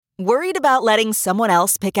Worried about letting someone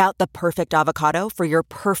else pick out the perfect avocado for your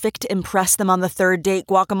perfect impress them on the third date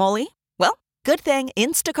guacamole? Well, good thing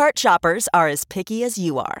Instacart shoppers are as picky as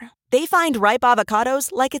you are. They find ripe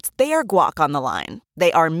avocados like it's their guac on the line.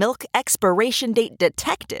 They are milk expiration date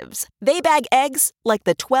detectives. They bag eggs like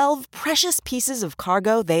the 12 precious pieces of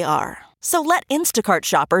cargo they are. So let Instacart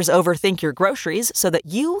shoppers overthink your groceries so that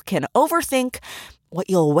you can overthink what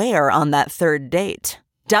you'll wear on that third date.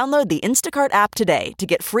 Download the Instacart app today to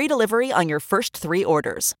get free delivery on your first 3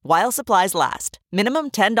 orders, while supplies last.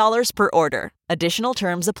 Minimum $10 per order. Additional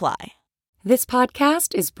terms apply. This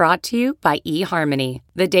podcast is brought to you by eHarmony,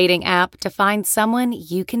 the dating app to find someone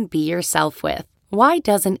you can be yourself with. Why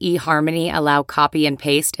doesn't eHarmony allow copy and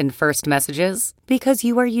paste in first messages? Because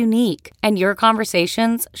you are unique, and your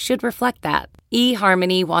conversations should reflect that.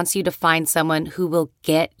 eHarmony wants you to find someone who will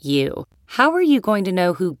get you. How are you going to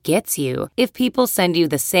know who gets you if people send you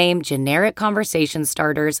the same generic conversation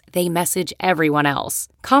starters they message everyone else?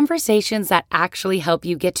 Conversations that actually help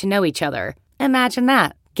you get to know each other. Imagine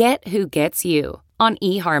that. Get who gets you on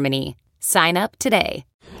eHarmony. Sign up today.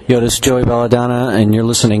 Yo, this is Joey Belladonna, and you're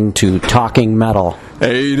listening to Talking Metal.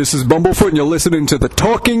 Hey, this is Bumblefoot, and you're listening to the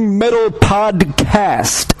Talking Metal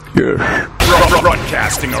Podcast. Yeah.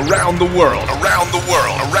 Broadcasting around the world,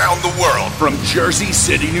 from Jersey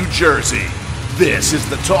City, New Jersey. This is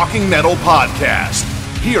the Talking Metal Podcast.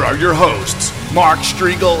 Here are your hosts, Mark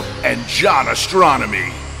Striegel and John Astronomy.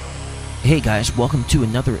 Hey guys, welcome to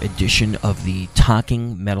another edition of the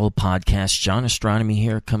Talking Metal Podcast. John Astronomy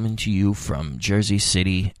here, coming to you from Jersey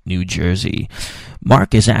City, New Jersey.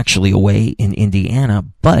 Mark is actually away in Indiana,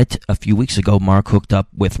 but a few weeks ago, Mark hooked up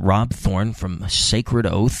with Rob Thorne from Sacred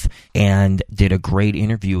Oath and did a great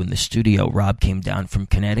interview in the studio. Rob came down from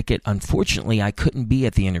Connecticut. Unfortunately, I couldn't be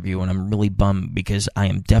at the interview, and I'm really bummed because I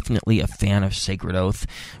am definitely a fan of Sacred Oath.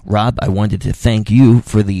 Rob, I wanted to thank you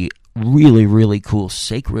for the really cool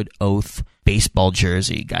Sacred Oath baseball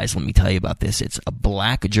jersey. Guys, let me tell you about this. It's a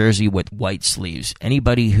black jersey with white sleeves.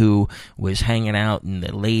 Anybody who was hanging out in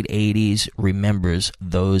the late 80s remembers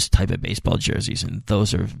those type of baseball jerseys, and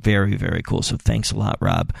those are very cool. So thanks a lot,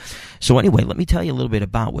 Rob. So anyway, let me tell you a little bit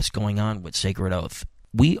about what's going on with Sacred Oath.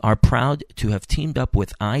 We are proud to have teamed up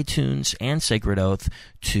with iTunes and Sacred Oath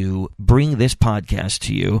to bring this podcast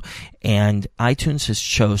to you, and iTunes has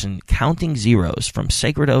chosen Counting Zeros from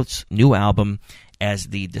Sacred Oath's new album as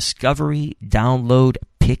the Discovery Download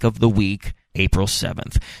Pick of the Week, April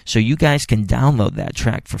 7th. So you guys can download that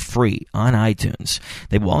track for free on iTunes.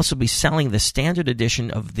 They will also be selling the standard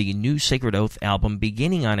edition of the new Sacred Oath album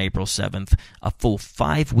beginning on April 7th, a full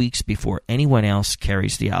 5 weeks before anyone else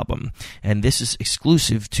carries the album. And this is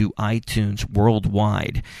exclusive to iTunes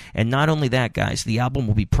worldwide. And not only that, guys, the album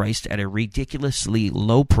will be priced at a ridiculously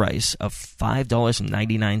low price of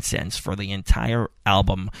 $5.99 for the entire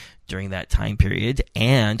album during that time period,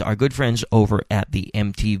 and our good friends over at the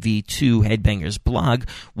MTV2 Headbangers blog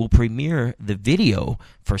will premiere the video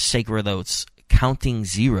for Sacred Oath's Counting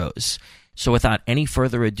Zeros. So without any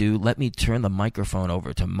further ado, let me turn the microphone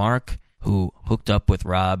over to Mark, who hooked up with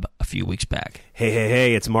Rob a few weeks back.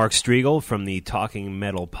 Hey, it's Mark Striegel from the Talking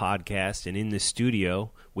Metal Podcast, and in the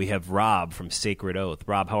studio we have Rob from Sacred Oath.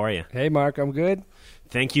 Rob, how are you? Hey, Mark, I'm good.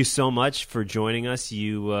 Thank you so much for joining us.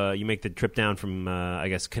 You make the trip down from, I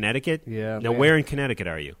guess, Connecticut? Yeah. Now, where in Connecticut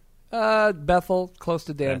are you? Bethel, close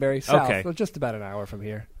to Danbury, south. Okay. So just about an hour from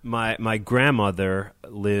here. My grandmother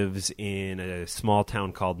lives in a small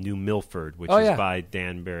town called New Milford, which is by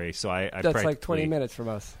Danbury. So that's like 20 minutes from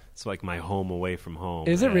us. It's like my home away from home.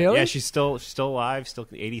 Is it really? Yeah, she's still alive, still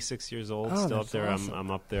 86 years old, still up there. Awesome.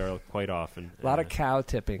 I'm up there quite often. A lot of cow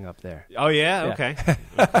tipping up there. Oh, yeah? Okay.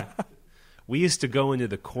 We used to go into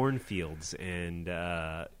the cornfields and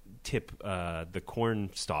tip the corn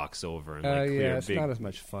stalks over and clear it's not as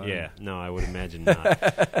much fun. Yeah, no, I would imagine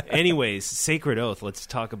not. Anyways, Sacred Oath, let's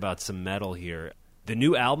talk about some metal here. The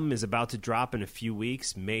new album is about to drop in a few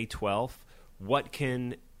weeks, May 12th. What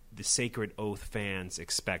can the Sacred Oath fans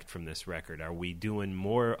expect from this record? Are we doing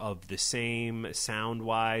more of the same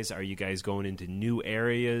sound-wise? Are you guys going into new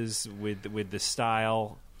areas with the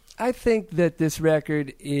style? I think that this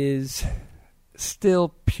record is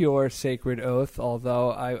still pure Sacred Oath, although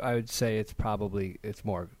I would say it's brand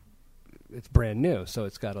new, so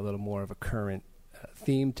it's got a little more of a current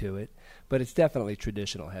theme to it. But it's definitely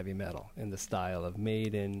traditional heavy metal in the style of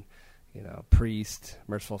Maiden, Priest,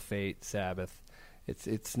 Merciful Fate, Sabbath.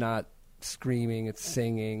 It's not screaming, it's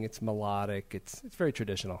singing, it's melodic, it's very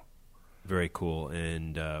traditional. Very cool,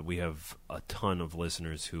 and we have a ton of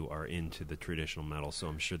listeners who are into the traditional metal, so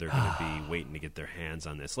I'm sure they're going to be waiting to get their hands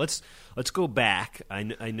on this. Let's go back. I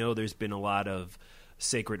know there's been a lot of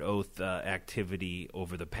Sacred Oath activity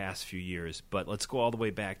over the past few years, but let's go all the way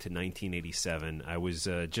back to 1987. I was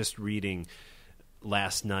just reading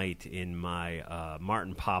last night in my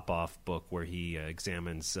Martin Popoff book where he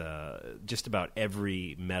examines just about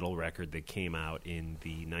every metal record that came out in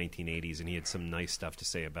the 1980s, and he had some nice stuff to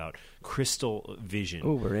say about Crystal Vision.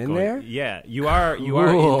 Oh, we're in there? Yeah, you are in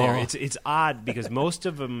there. It's odd because most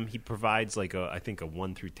of them he provides like I think a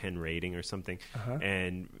 1 through 10 rating or something,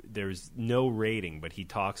 and there's no rating, but he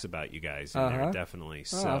talks about you guys in there definitely.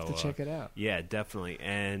 So I'll have to check it out. Yeah, definitely.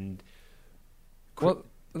 And well,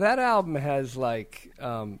 that album has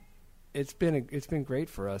it's been great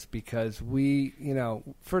for us because we,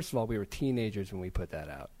 first of all, we were teenagers when we put that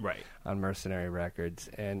out, right, on Mercenary Records,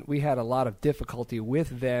 and we had a lot of difficulty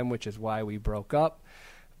with them, which is why we broke up.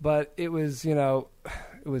 But it was, it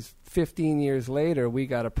was 15 years later we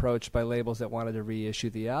got approached by labels that wanted to reissue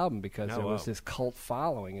the album because there was this cult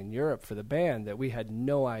following in Europe for the band that we had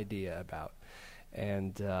no idea about,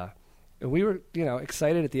 and we were,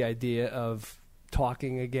 excited at the idea of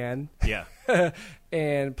talking again,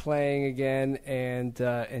 and playing again, and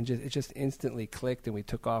it just instantly clicked, and we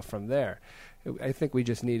took off from there. I think we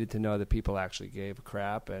just needed to know that people actually gave a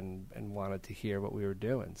crap and wanted to hear what we were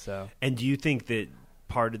doing. So, and do you think that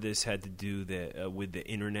part of this had to do with the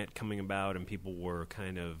internet coming about, and people were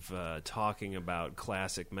kind of talking about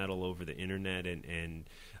classic metal over the internet, and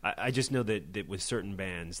I just know that with certain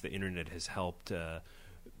bands, the internet has helped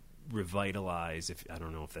revitalize, I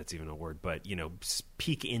don't know if that's even a word, but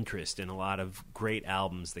peak interest in a lot of great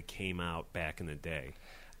albums that came out back in the day.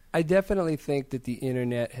 I definitely think that the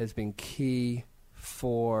internet has been key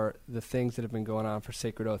for the things that have been going on for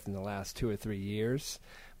Sacred Oath in the last 2 or 3 years,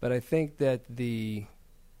 but I think that the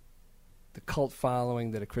cult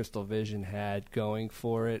following that a Crystal Vision had going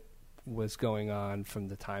for it was going on from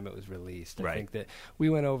the time it was released. I think that we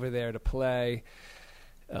went over there to play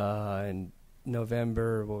and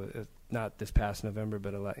November, not this past November,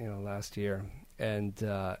 but last year, and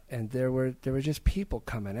there were just people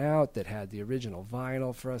coming out that had the original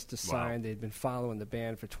vinyl for us to sign. They'd been following the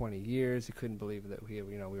band for 20 years. They couldn't believe that we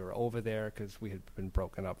were over there because we had been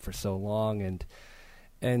broken up for so long,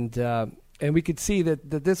 and we could see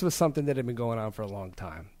that this was something that had been going on for a long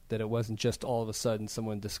time. That it wasn't just all of a sudden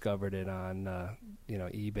someone discovered it on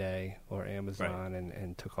eBay or Amazon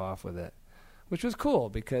and took off with it. Which was cool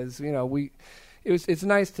because it's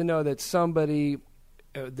nice to know that somebody,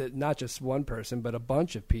 that not just one person, but a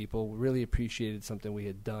bunch of people really appreciated something we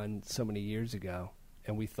had done so many years ago,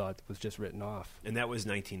 and we thought it was just written off. And that was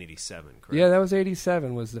 1987, correct? Yeah, that was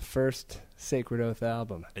 87. Was the first Sacred Oath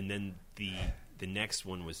album, and then the next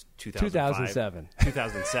one was 2007.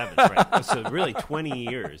 2007, right? So really 20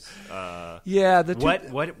 years.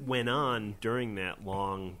 What went on during that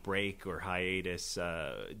long break or hiatus?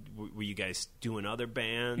 Were you guys doing other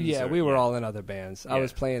bands? Yeah, we were all in other bands. I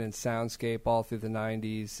was playing in Soundscape all through the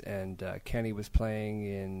 90s, and Kenny was playing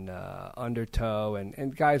in Undertow,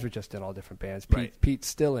 and guys were just in all different bands. Pete's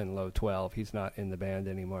still in Low 12. He's not in the band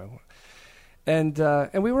anymore. And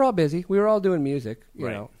we were all busy. We were all doing music, you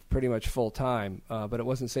know, pretty much full time. But it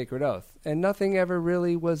wasn't Sacred Oath, and nothing ever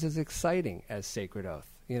really was as exciting as Sacred Oath.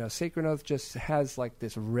 Sacred Oath just has like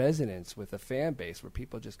this resonance with the fan base where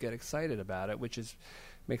people just get excited about it, which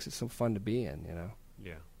makes it so fun to be in.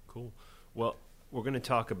 Yeah, cool. Well, we're going to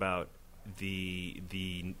talk about the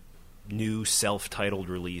new self-titled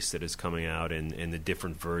release that is coming out and the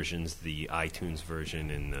different versions, the iTunes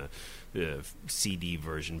version and the CD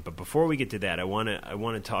version. But before we get to that, I want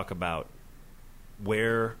to talk about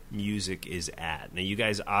where music is at. Now, you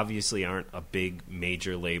guys obviously aren't a big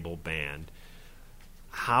major label band.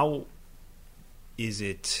 How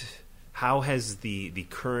has the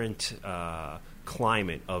current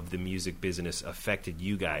climate of the music business affected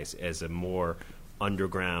you guys as a more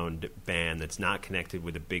underground band that's not connected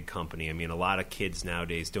with a big company? I mean, a lot of kids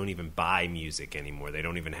nowadays don't even buy music anymore. They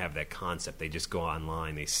don't even have that concept. They just go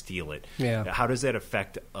online, they steal it. Yeah. How does that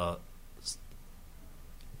affect a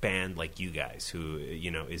band like you guys who,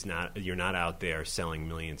 you're not out there selling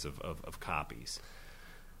millions of copies?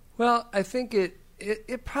 Well, I think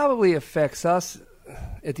it probably affects us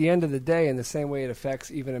at the end of the day in the same way it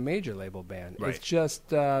affects even a major label band. Right. It's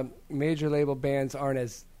just major label bands aren't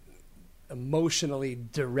as emotionally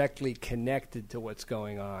directly connected to what's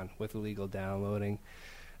going on with illegal downloading.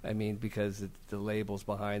 I mean, because the labels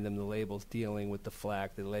behind them, the labels dealing with the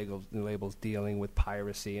flack, the labels dealing with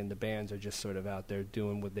piracy, and the bands are just sort of out there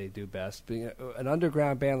doing what they do best. But, an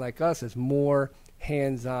underground band like us is more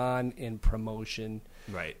hands-on in promotion,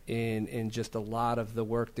 right? In just a lot of the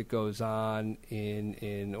work that goes on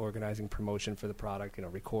in organizing promotion for the product.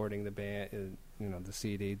 Recording the band, the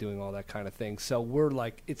CD, doing all that kind of thing. So we're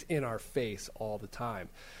like, it's in our face all the time.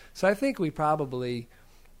 So I think we probably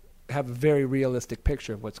have a very realistic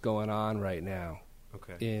picture of what's going on right now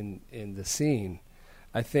in the scene.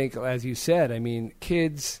 I think, as you said, I mean,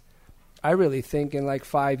 kids, I really think in like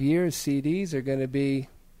 5 years, CDs are going to be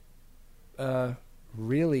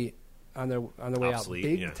really on their way obsolete, out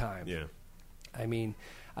big time. Yeah. I mean,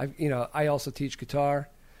 I also teach guitar,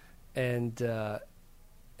 and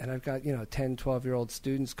I've got 10, 12-year-old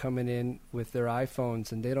students coming in with their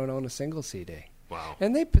iPhones, and they don't own a single CD. Wow.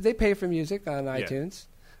 And they pay for music on iTunes.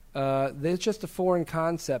 There's just a foreign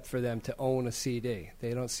concept for them to own a CD.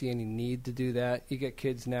 They don't see any need to do that. You get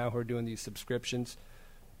kids now who are doing these subscriptions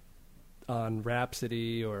on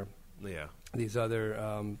Rhapsody or these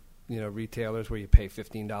other retailers where you pay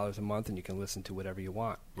 $15 a month and you can listen to whatever you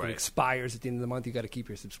want. Right. It expires at the end of the month. You got to keep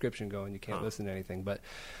your subscription going. You can't listen to anything. But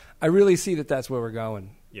I really see that that's where we're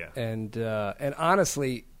going. Yeah. And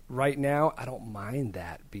honestly, right now, I don't mind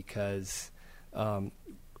that because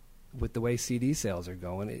with the way CD sales are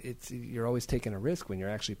going, you're always taking a risk when you're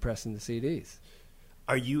actually pressing the CDs.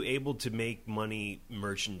 Are you able to make money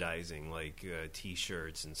merchandising, like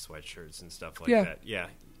T-shirts and sweatshirts and stuff like that? Yeah.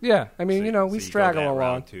 Yeah. I mean, we straggle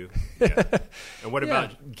along. Too. Yeah. And what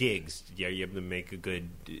about gigs? Yeah, you able to make a good.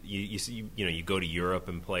 You go to Europe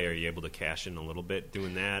and play. Are you able to cash in a little bit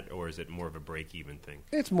doing that, or is it more of a break-even thing?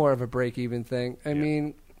 It's more of a break-even thing. I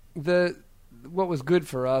mean, what was good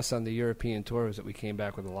for us on the European tour was that we came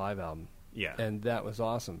back with a live album. Yeah. And that was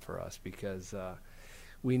awesome for us because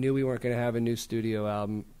we knew we weren't going to have a new studio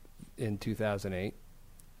album in 2008.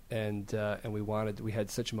 And we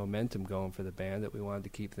had such momentum going for the band that we wanted to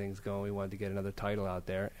keep things going. We wanted to get another title out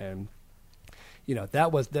there. And,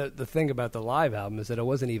 that was the thing about the live album is that it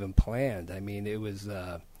wasn't even planned. I mean, it was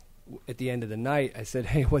at the end of the night, I said,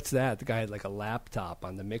 hey, what's that? The guy had like a laptop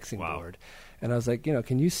on the mixing board. And I was like,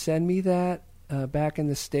 can you send me that back in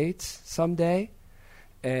the States someday?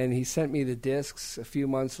 And he sent me the discs a few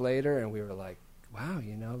months later, and we were like, wow,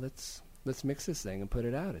 let's mix this thing and put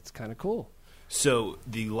it out. It's kind of cool. So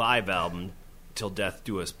the live album, Till Death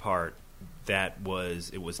Do Us Part, it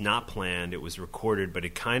was not planned. It was recorded, but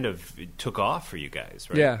it took off for you guys,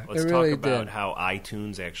 right? Yeah, Let's it really talk about did. how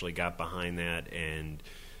iTunes actually got behind that, and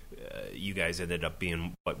you guys ended up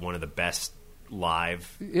being one of the best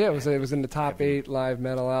live. Yeah, it was in the top 8 live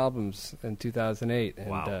metal albums in 2008. And,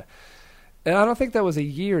 wow. And I don't think that was a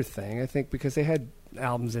year thing. I think because they had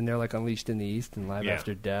albums in there like Unleashed in the East and Live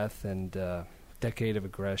After Death and Decade of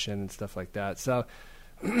Aggression and stuff like that. So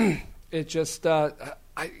it just I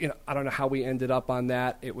don't know how we ended up on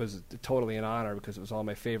that. It was totally an honor because it was all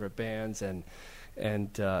my favorite bands and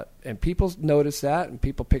people noticed that and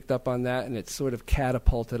people picked up on that, and it sort of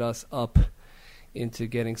catapulted us up into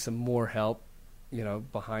getting some more help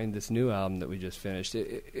behind this new album that we just finished.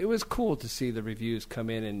 It was cool to see the reviews come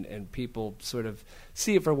in and people sort of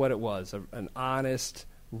see it for what it was, an honest,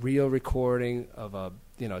 real recording of a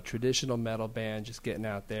traditional metal band just getting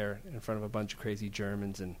out there in front of a bunch of crazy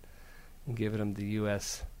Germans and giving them the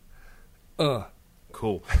U.S.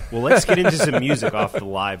 Cool. Well, let's get into some music off the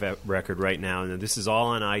live record right now. And this is all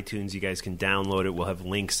on iTunes. You guys can download it. We'll have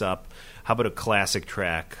links up. How about a classic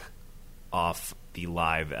track off the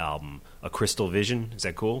live album? A Crystal Vision. Is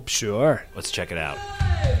that cool? Sure. Let's check it out.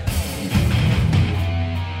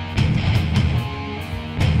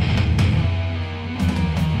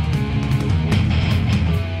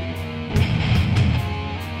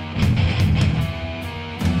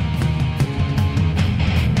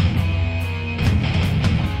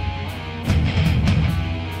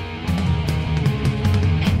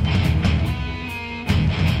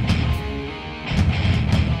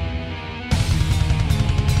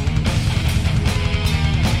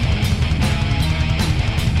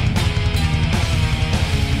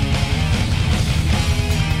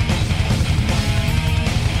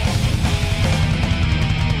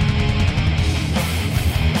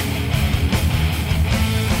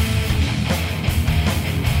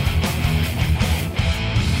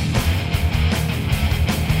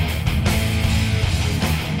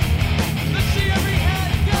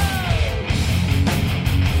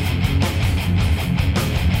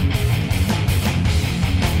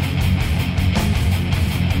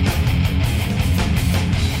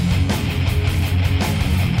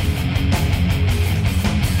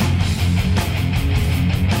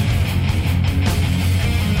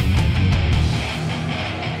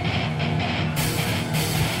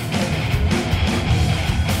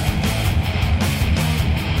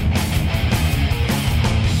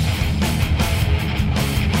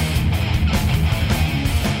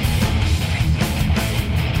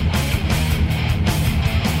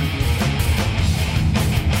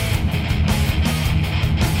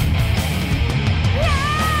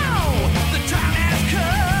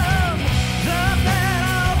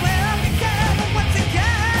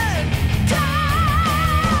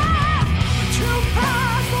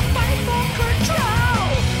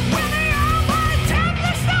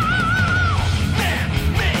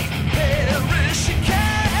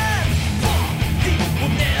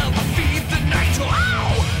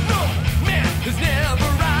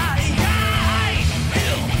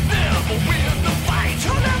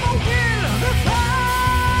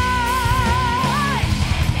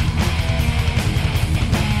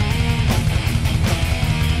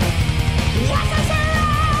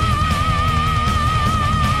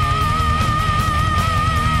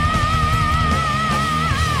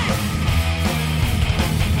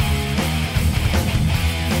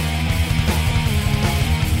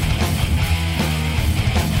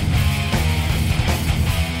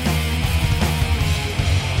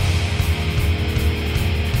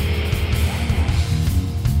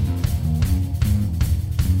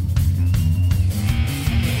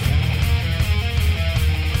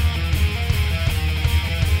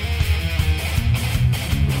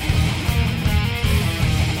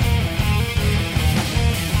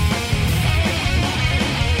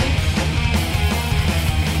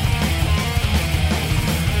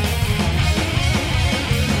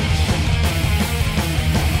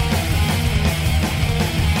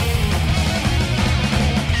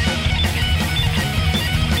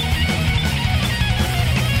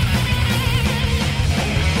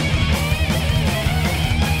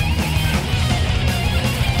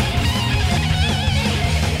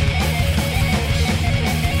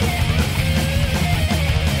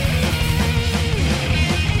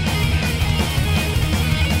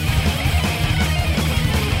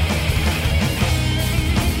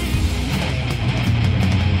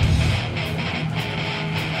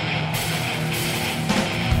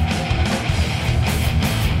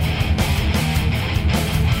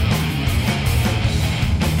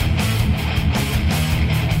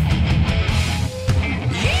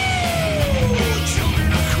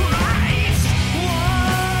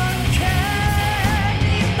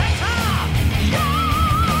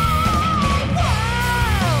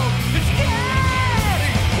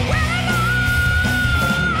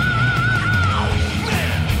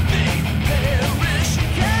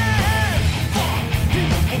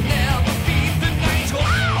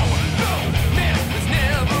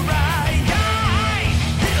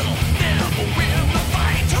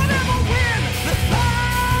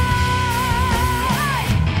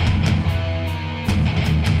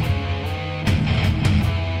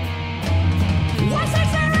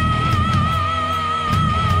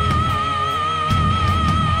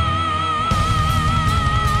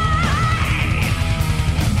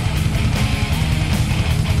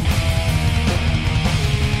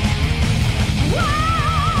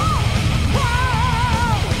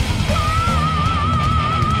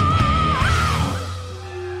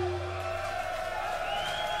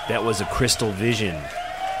 That was a Crystal Vision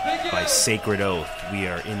by Sacred Oath. We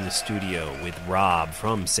are in the studio with Rob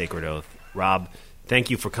from Sacred Oath. Rob,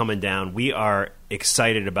 thank you for coming down. We are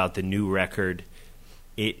excited about the new record.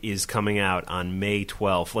 It is coming out on May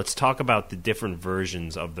 12th. Let's talk about the different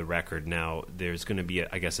versions of the record. Now, there's going to be,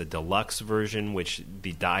 I guess, a deluxe version, which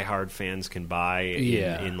the diehard fans can buy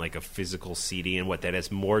in like a physical CD, and what, that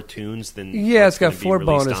has more tunes than it's got 4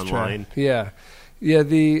 bonus online? Tracks. Yeah,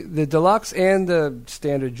 the deluxe and the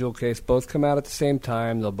standard jewel case both come out at the same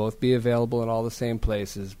time. They'll both be available in all the same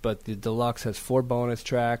places, but the deluxe has 4 bonus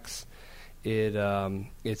tracks.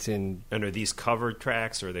 It's in. And are these covered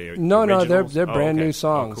tracks, or are they? No, originals? they're brand new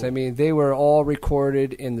songs. Cool. I mean, they were all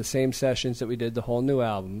recorded in the same sessions that we did the whole new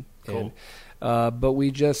album. Cool. But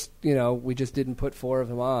we just didn't put 4 of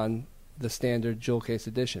them on the standard jewel case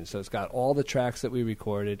edition. So it's got all the tracks that we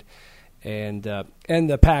recorded. And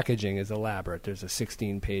the packaging is elaborate. There's a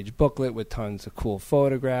 16-page booklet with tons of cool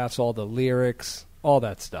photographs, all the lyrics, all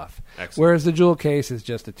that stuff. Excellent. Whereas the jewel case is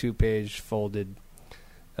just a 2-page folded,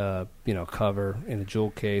 cover in a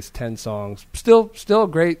jewel case, 10 songs. Still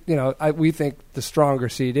great. We think the stronger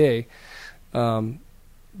CD.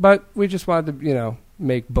 But we just wanted to,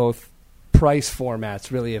 make both price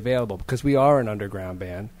formats really available because we are an underground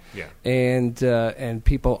band. Yeah. And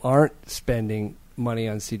people aren't spending money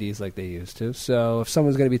on CDs like they used to. So if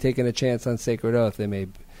someone's going to be taking a chance on Sacred Oath, they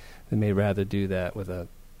may rather do that with a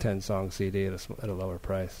 10-song CD at a lower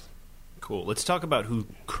price. Cool. Let's talk about who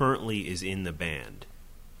currently is in the band.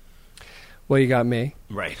 Well, you got me.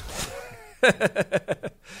 Right.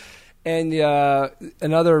 And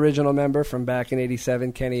another original member from back in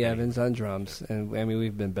 '87, Kenny Evans on drums. And I mean,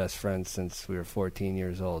 we've been best friends since we were 14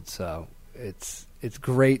 years old. So it's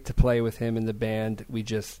great to play with him in the band. We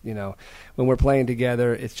just, when we're playing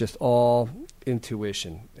together, it's just all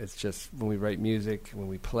intuition. It's just when we write music, when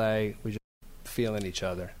we play, we just feeling each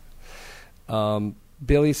other.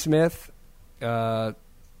 Billy Smith,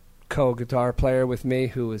 co-guitar player with me,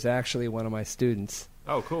 who was actually one of my students.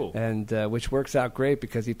 Oh, cool. And which works out great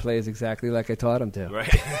because he plays exactly like I taught him to.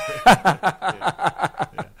 Right.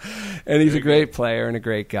 Yeah. And he's a great player and a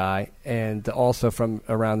great guy, and also from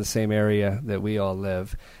around the same area that we all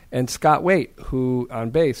live. And Scott Waite, who on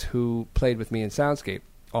bass, who played with me in Soundscape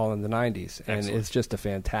all in the 90s. And is just a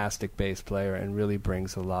fantastic bass player and really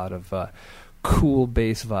brings a lot of cool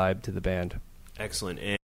bass vibe to the band. Excellent.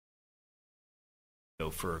 And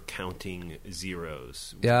for Counting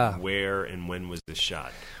Zeros. Yeah. Where and when was this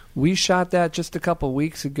shot? We shot that just a couple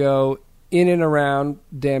weeks ago in and around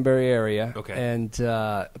Danbury area. Okay. And,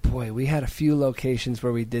 we had a few locations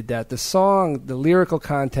where we did that. The song, the lyrical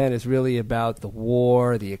content is really about the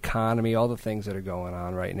war, the economy, all the things that are going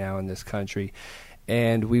on right now in this country.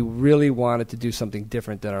 And we really wanted to do something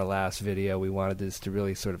different than our last video. We wanted this to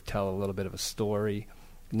really sort of tell a little bit of a story,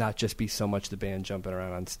 not just be so much the band jumping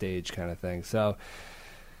around on stage kind of thing. So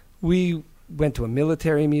we went to a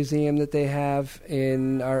military museum that they have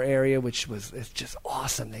in our area, it's just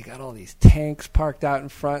awesome. They got all these tanks parked out in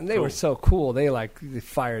front, and they were so cool. They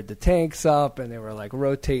fired the tanks up, and they were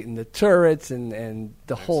rotating the turrets, and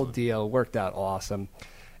the whole deal worked out awesome.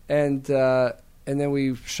 And then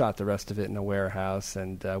we shot the rest of it in a warehouse,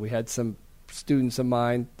 and we had some students of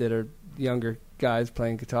mine that are younger guys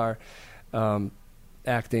playing guitar,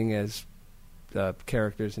 acting as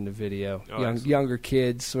characters in the video. Younger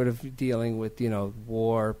kids sort of dealing with,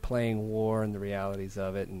 war, playing war and the realities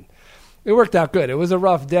of it. And it worked out good. It was a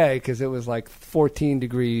rough day because it was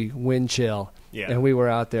 14-degree wind chill. Yeah. And we were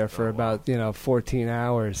out there for about, 14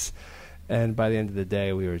 hours. And by the end of the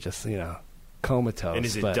day, we were just, comatose. And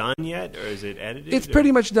is it done yet, or is it edited? It's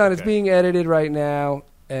pretty much done. It's being edited right now.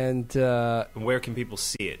 And where can people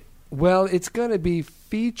see it? Well, it's going to be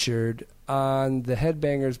featured on the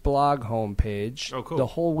Headbangers blog homepage. Oh, cool. The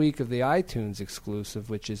whole week of the iTunes exclusive,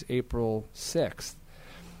 which is April 6th.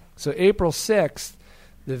 So April 6th,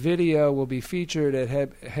 the video will be featured at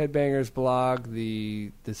Headbangers blog.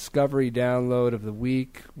 The Discovery download of the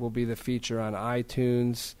week will be the feature on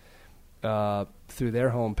iTunes through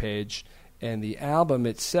their homepage. And the album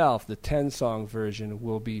itself, the 10-song version,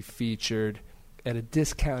 will be featured at a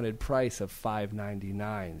discounted price of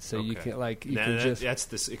 $5.99. So you can that's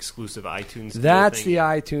this exclusive iTunes. That's the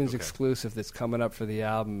iTunes exclusive that's coming up for the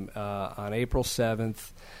album on April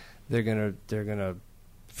 7th. They're gonna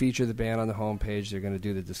feature the band on the homepage. They're gonna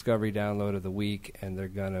do the Discovery download of the week, and they're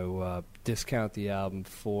gonna discount the album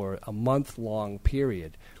for a month-long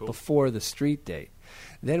period before the street date.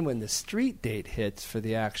 Then when the street date hits for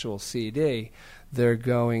the actual CD, they're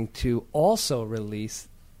going to also release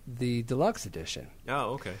the deluxe edition.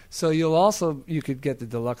 Oh, okay. So you could get the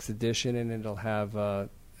deluxe edition, and it'll have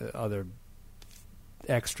other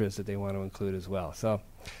extras that they want to include as well. So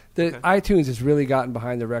the iTunes has really gotten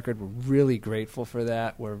behind the record. We're really grateful for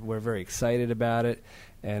that. We're very excited about it,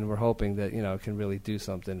 and we're hoping that it can really do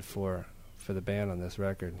something for the band on this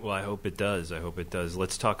record. Well, I hope it does.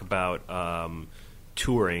 Let's talk about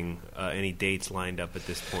touring. Any dates lined up at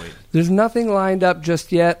this point? There's nothing lined up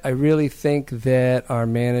just yet. I really think that our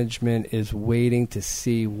management is waiting to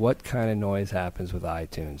see what kind of noise happens with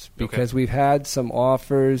iTunes, because we've had some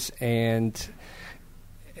offers, and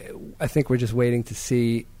I think we're just waiting to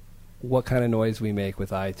see what kind of noise we make with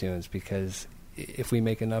iTunes, because if we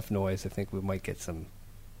make enough noise, I think we might get some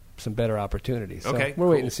better opportunities. So we're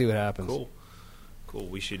waiting to see what happens. Cool.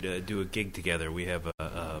 We should do a gig together. We have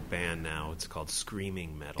a band now. It's called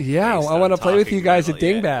Screaming Metal. Yeah, I want to play with you guys metal. at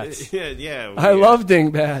Dingbats. Yeah. I love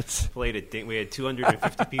Dingbats. Played at we had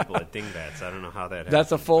 250 people at Dingbats. I don't know how that happened.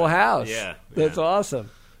 That's a full house. Yeah. That's awesome.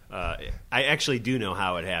 I actually do know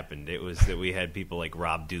how it happened. It was that we had people like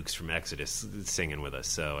Rob Dukes from Exodus singing with us.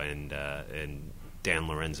 So and Dan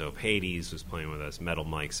Lorenzo of Hades was playing with us. Metal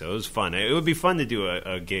Mike. So it was fun. It would be fun to do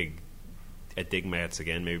a gig at Dingbats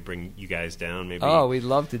again. Maybe bring you guys down. Maybe we'd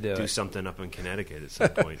love to do something up in Connecticut at some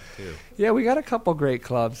point too. Yeah, we got a couple great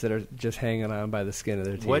clubs that are just hanging on by the skin of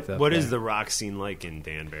their teeth. What is the rock scene like in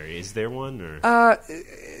Danbury? Is there one? Or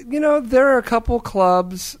there are a couple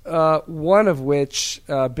clubs. One of which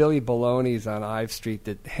Billy Baloney's on Ive Street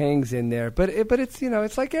that hangs in there, but it's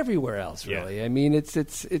it's like everywhere else really. Yeah. I mean it's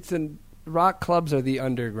rock clubs are the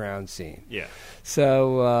underground scene. Yeah.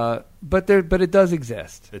 So, but it does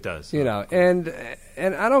exist. It does. And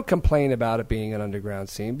I don't complain about it being an underground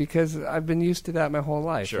scene, because I've been used to that my whole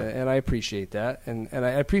life. Sure. And I appreciate that, and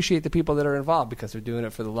I appreciate the people that are involved, because they're doing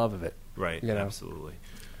it for the love of it. Right. Absolutely.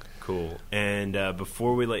 Cool. And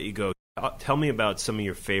before we let you go, tell me about some of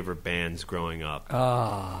your favorite bands growing up.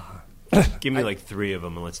 Give me like 3 of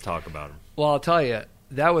them, and let's talk about them. Well, I'll tell you.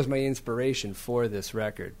 That was my inspiration for this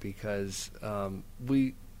record, because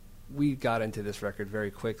we got into this record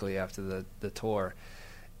very quickly after the tour,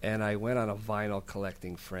 and I went on a vinyl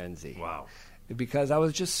collecting frenzy. Wow. Because I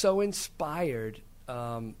was just so inspired,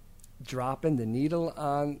 dropping the needle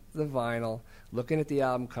on the vinyl, looking at the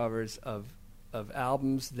album covers of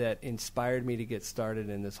albums that inspired me to get started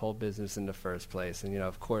in this whole business in the first place. And,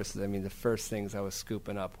 of course, the first things I was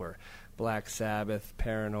scooping up were Black Sabbath,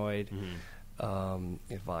 Paranoid,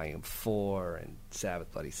 Volume 4, and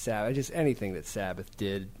Sabbath Bloody Sabbath, just anything that Sabbath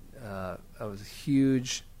did. I was a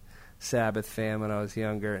huge Sabbath fan when I was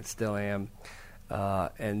younger, and still am.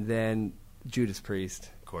 And then Judas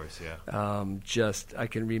Priest. Of course, yeah. I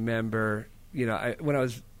can remember,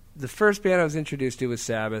 the first band I was introduced to was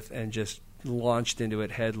Sabbath, and just launched into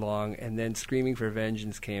it headlong. And then Screaming for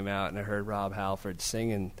Vengeance came out, and I heard Rob Halford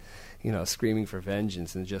singing, Screaming for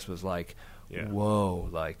Vengeance, and it just was like, whoa,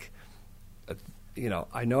 like,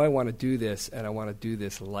 I know I want to do this, and I want to do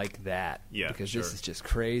this like that, because this is just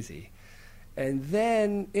crazy. And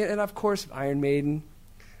then, and of course, Iron Maiden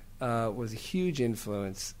was a huge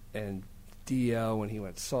influence, and Dio when he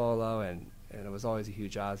went solo, and I was always a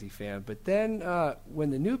huge Ozzy fan. But then when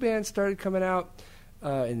the new bands started coming out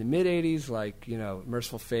in the mid-'80s, like,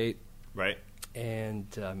 Merciful Fate, right, and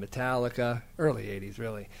Metallica, early 80s,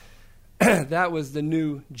 really, that was the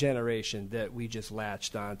new generation that we just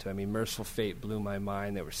latched onto. Merciful Fate blew my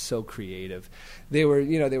mind. They were so creative. They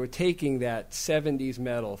were taking that 70s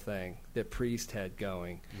metal thing that Priest had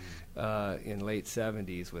going in late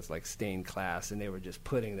 70s with like Stained Class, and they were just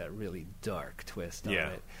putting that really dark twist on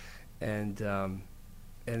it. And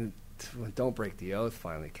when Don't Break the Oath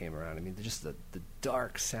finally came around, just the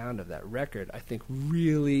dark sound of that record, I think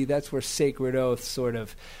really that's where Sacred Oath sort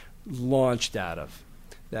of launched out of.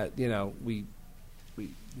 That we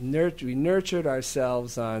nurtured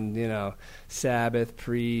ourselves on Sabbath,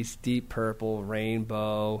 Priest, Deep Purple,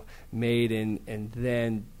 Rainbow, Maiden, and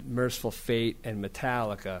then Merciful Fate and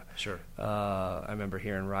Metallica. Sure. I remember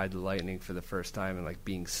hearing Ride the Lightning for the first time and like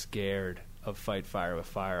being scared of Fight Fire with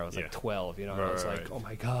Fire. I was like 12, and I was like, oh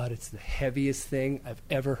my God, it's the heaviest thing I've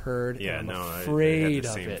ever heard. Yeah, and I'm I afraid had the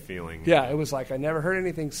of same it. Feeling. Yeah, it was like I never heard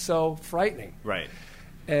anything so frightening. Right.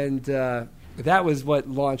 And that was what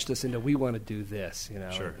launched us into, we want to do this,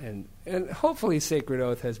 Sure. And hopefully Sacred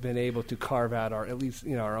Oath has been able to carve out our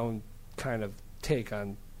our own kind of take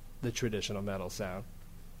on the traditional metal sound.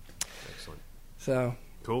 Excellent. So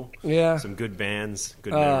cool. Yeah. Some good bands,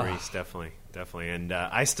 good memories, definitely. And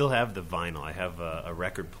I still have the vinyl. I have a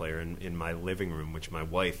record player in my living room, which my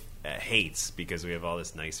wife hates because we have all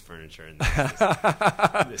this nice furniture and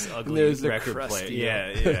this ugly record player.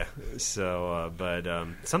 Yeah. So, but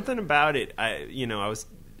something about it. I was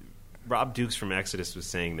Rob Dukes from Exodus was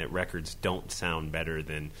saying that records don't sound better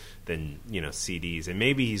than CDs, and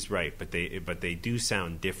maybe he's right, but they do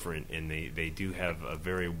sound different, and they do have a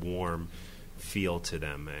very warm feel to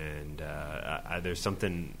them, and there's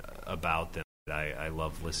something about them that I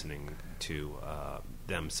love listening to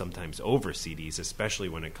them sometimes over CDs, especially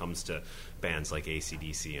when it comes to bands like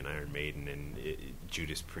AC/DC and Iron Maiden and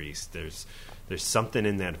Judas Priest. There's something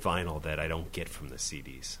in that vinyl that I don't get from the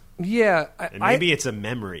CDs. Yeah, and maybe it's a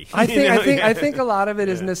memory. I think a lot of it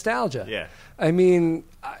is nostalgia. Yeah, I mean,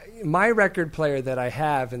 my record player that I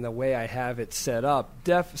have and the way I have it set up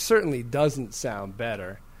certainly doesn't sound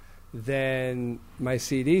better than my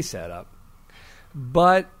CD setup,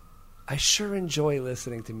 but I sure enjoy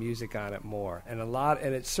listening to music on it more, and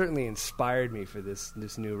it certainly inspired me for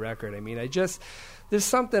this new record. I mean, there's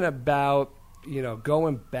something about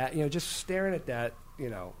going back, just staring at that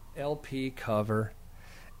LP cover,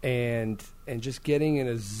 and just getting in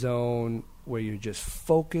a zone where you're just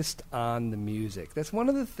focused on the music. That's one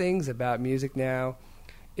of the things about music now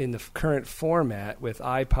in the current format with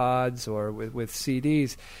iPods or with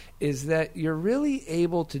CDs, is that you're really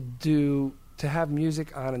able to have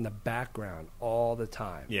music on in the background all the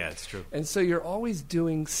time. Yeah, it's true. And so you're always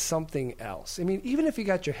doing something else. I mean, even if you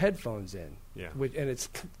got your headphones in, and it's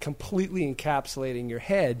completely encapsulating your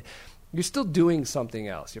head, you're still doing something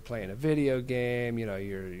else. You're playing a video game,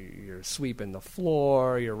 you're sweeping the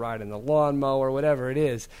floor, you're riding the lawnmower, whatever it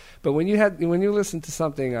is. But when you listen to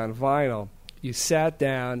something on vinyl, you sat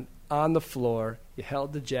down on the floor, you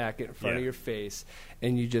held the jacket in front of your face,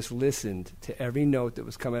 and you just listened to every note that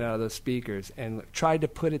was coming out of those speakers and tried to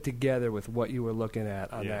put it together with what you were looking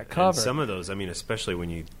at on that cover. And some of those, I mean, especially when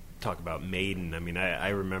you talk about Maiden, I mean, I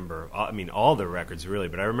remember, all the records really,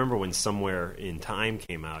 but I remember when Somewhere in Time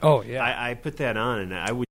came out. Oh, yeah. I put that on, and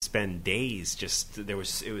I would spend days it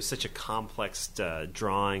was such a complex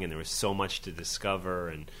drawing, and there was so much to discover,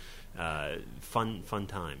 and fun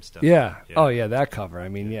times. Yeah. Oh, yeah, that cover. I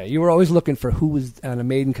mean, you were always looking for who was on a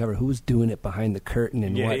Maiden cover, who was doing it behind the curtain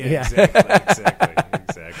and what. Yeah,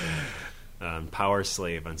 exactly. Power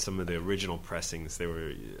Slave, on some of the original pressings, there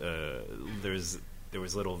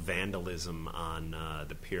was little vandalism on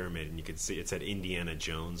the pyramid, and you could see it said Indiana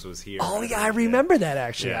Jones was here. Oh, yeah, I remember that,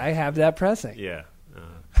 actually. Yeah. I have that pressing. Yeah.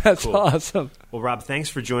 That's cool. Awesome. Well, Rob, thanks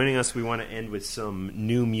for joining us. We want to end with some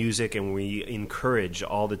new music, and we encourage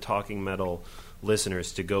all the Talking Metal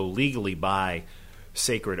listeners to go legally buy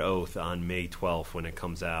Sacred Oath on May 12th when it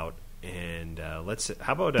comes out. And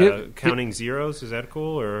how about Counting Zeros? Is that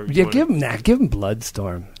cool? Or give them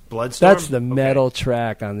Bloodstorm. Bloodstorm? That's the metal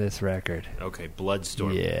track on this record. Okay,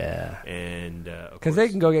 Bloodstorm. Yeah. And because they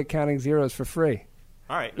can go get Counting Zeros for free.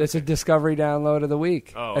 All right. That's a Discovery download of the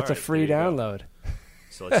week. Oh, that's a free download.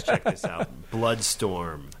 So let's check this out.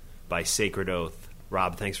 Bloodstorm by Sacred Oath.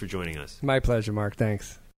 Rob, thanks for joining us. My pleasure, Mark.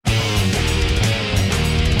 Thanks.